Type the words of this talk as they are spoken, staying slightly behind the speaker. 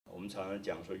常常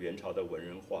讲说元朝的文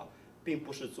人画，并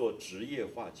不是做职业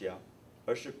画家，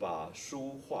而是把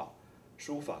书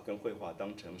法跟绘画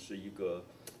当成是一个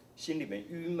心里面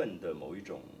郁闷的某一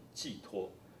种寄托。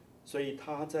所以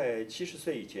他在70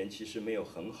岁以前其实没有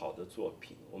很好的作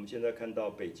品。我们现在看到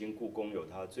北京故宫有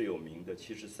他最有名的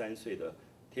73岁的《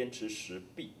天池石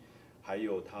壁》，还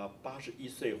有他81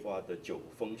岁画的《九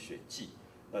峰雪记》。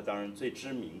那当然最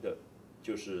知名的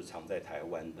就是藏在台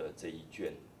湾的这一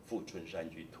卷《富春山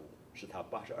居图》，是他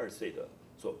82岁的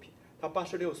作品。他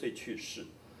86岁去世，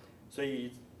所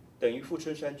以等于《富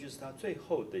春山居》是他最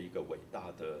后的一个伟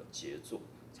大的杰作，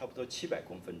差不多700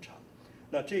公分长。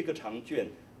那这个长卷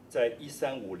在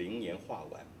1350年画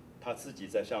完，他自己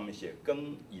在上面写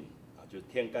庚寅啊，就是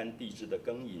天干地支的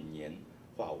庚寅年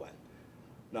画完。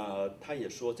那他也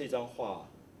说这张画，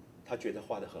他觉得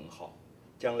画得很好，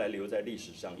将来留在历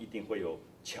史上一定会有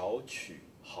巧取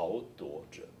豪夺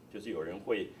者，就是有人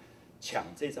会抢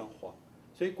这张画。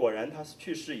所以果然他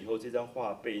去世以后，这张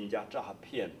画被人家诈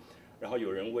骗，然后有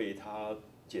人为他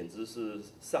简直是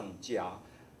丧家，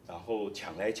然后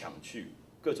抢来抢去，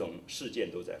各种事件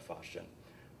都在发生。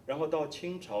然后到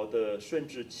清朝的顺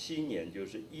治7年，就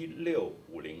是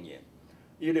1650年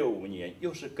，1650年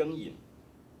又是庚寅，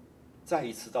再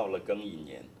一次到了庚寅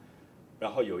年，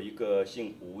然后有一个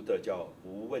姓吴的叫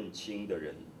吴问清的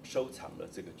人收藏了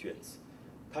这个卷子。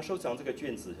他收藏这个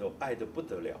卷子以后，爱得不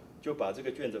得了，就把这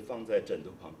个卷子放在枕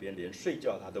头旁边，连睡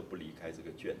觉他都不离开这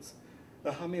个卷子。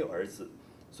那他没有儿子，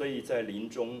所以在临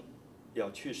终要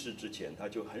去世之前，他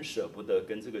就很舍不得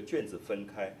跟这个卷子分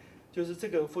开。就是这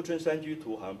个《富春山居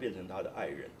图》好像变成他的爱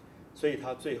人，所以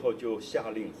他最后就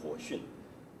下令火殉，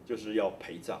就是要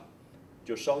陪葬，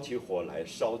就烧起火来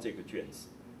烧这个卷子。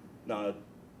那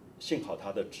幸好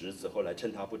他的侄子后来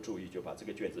趁他不注意，就把这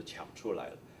个卷子抢出来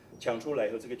了。抢出来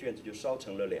以后，这个卷子就烧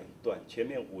成了2段，前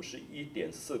面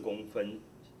51.4公分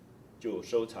就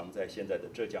收藏在现在的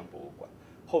浙江博物馆，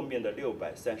后面的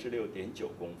636.9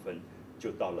公分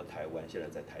就到了台湾，现在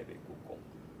在台北故宫。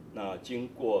那经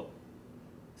过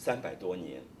300多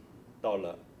年，到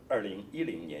了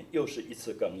2010年，又是一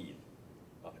次庚寅，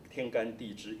天干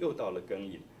地支又到了庚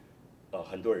寅，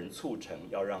很多人促成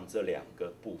要让这2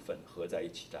个部分合在一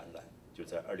起展览，就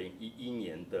在2011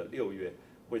年的6月，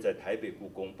会在台北故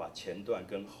宫把前段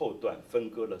跟后段分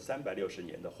割了360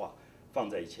年的画放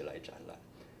在一起来展览。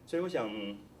所以我想，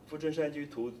《富春山居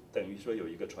图》等于说有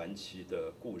一个传奇的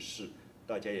故事，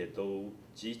大家也都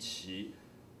极其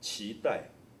期待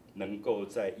能够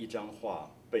在一张画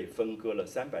被分割了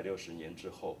360年之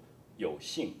后，有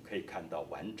幸可以看到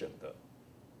完整的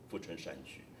富春山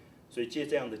居。所以借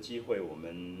这样的机会，我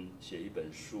们写一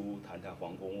本书，谈谈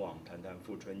黄公望，谈谈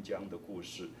富春江的故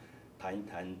事，谈一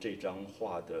谈这张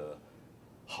画的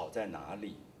好在哪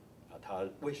里啊？它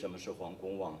为什么是黄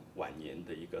公望晚年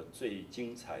的一个最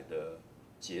精彩的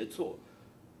杰作？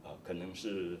可能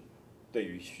是对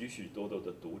于许许多多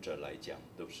的读者来讲，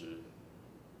都是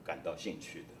感到兴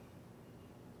趣的。